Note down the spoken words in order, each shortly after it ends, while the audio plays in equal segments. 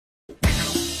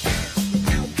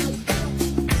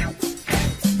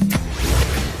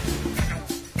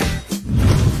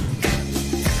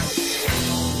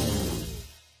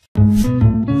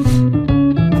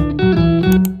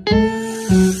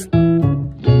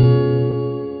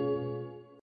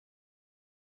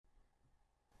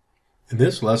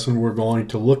this lesson, we're going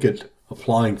to look at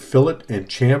applying fillet and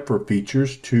chamfer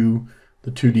features to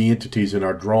the 2D entities in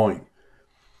our drawing.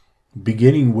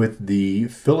 Beginning with the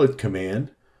fillet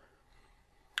command,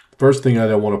 first thing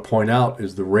that I want to point out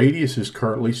is the radius is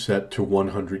currently set to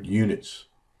 100 units.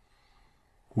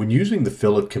 When using the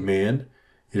fillet command,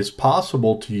 it is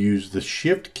possible to use the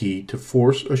Shift key to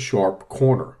force a sharp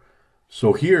corner.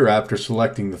 So here, after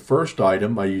selecting the first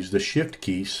item, I use the Shift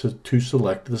key to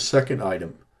select the second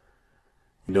item.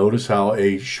 Notice how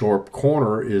a sharp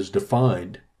corner is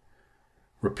defined.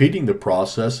 Repeating the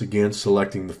process, again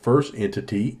selecting the first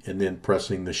entity and then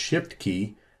pressing the Shift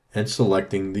key and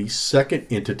selecting the second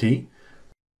entity.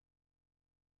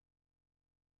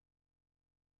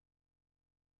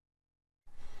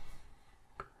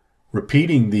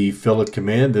 Repeating the fillet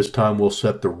command, this time we'll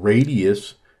set the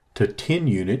radius to 10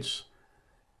 units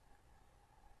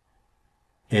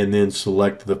and then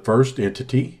select the first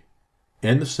entity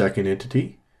and the second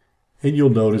entity, and you'll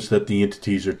notice that the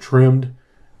entities are trimmed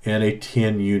and a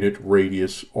 10-unit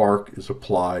radius arc is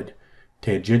applied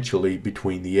tangentially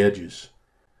between the edges.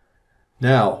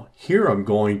 Now, here I'm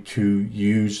going to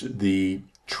use the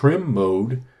trim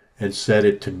mode and set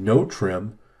it to no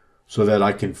trim so that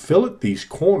I can fillet these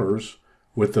corners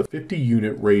with a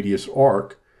 50-unit radius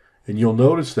arc, and you'll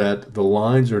notice that the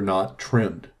lines are not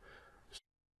trimmed.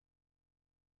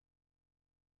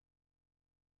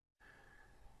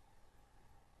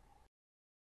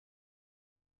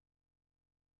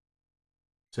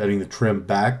 Setting the trim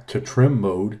back to trim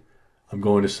mode, I'm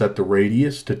going to set the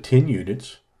radius to 10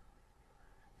 units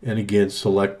and again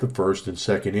select the first and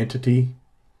second entity.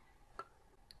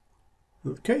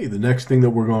 Okay, the next thing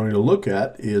that we're going to look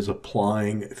at is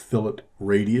applying fillet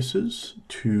radiuses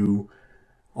to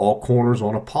all corners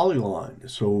on a polyline.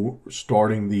 So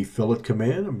starting the fillet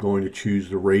command, I'm going to choose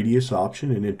the radius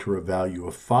option and enter a value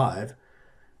of 5.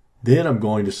 Then I'm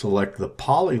going to select the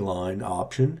polyline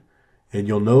option, and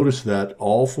you'll notice that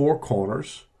all 4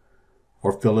 corners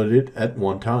are filleted at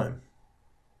one time.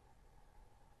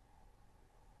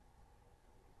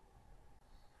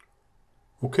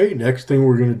 Okay, next thing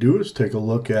we're going to do is take a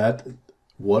look at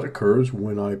what occurs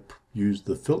when I use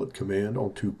the fillet command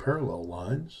on 2 parallel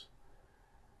lines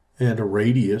and a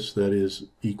radius that is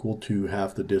equal to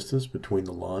half the distance between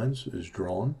the lines is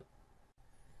drawn.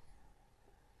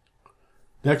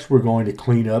 Next, we're going to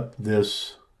clean up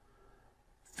this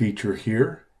feature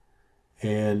here,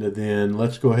 and then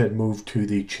let's go ahead and move to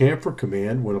the chamfer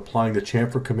command. When applying the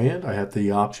chamfer command, I have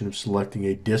the option of selecting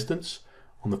a distance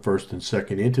on the first and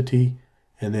second entity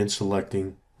and then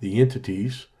selecting the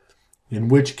entities, in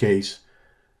which case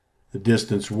the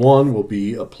distance 1 will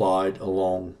be applied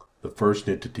along the first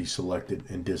entity selected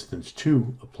and distance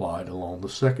 2 applied along the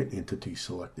second entity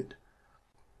selected.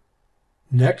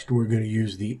 Next, we're going to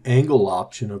use the angle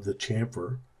option of the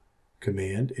chamfer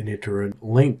command and enter a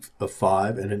length of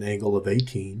 5 and an angle of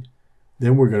 18.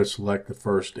 Then we're going to select the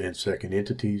first and second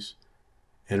entities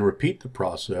and repeat the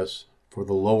process for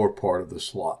the lower part of the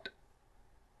slot.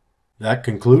 That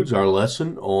concludes our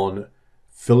lesson on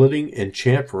filleting and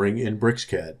chamfering in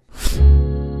BricsCAD.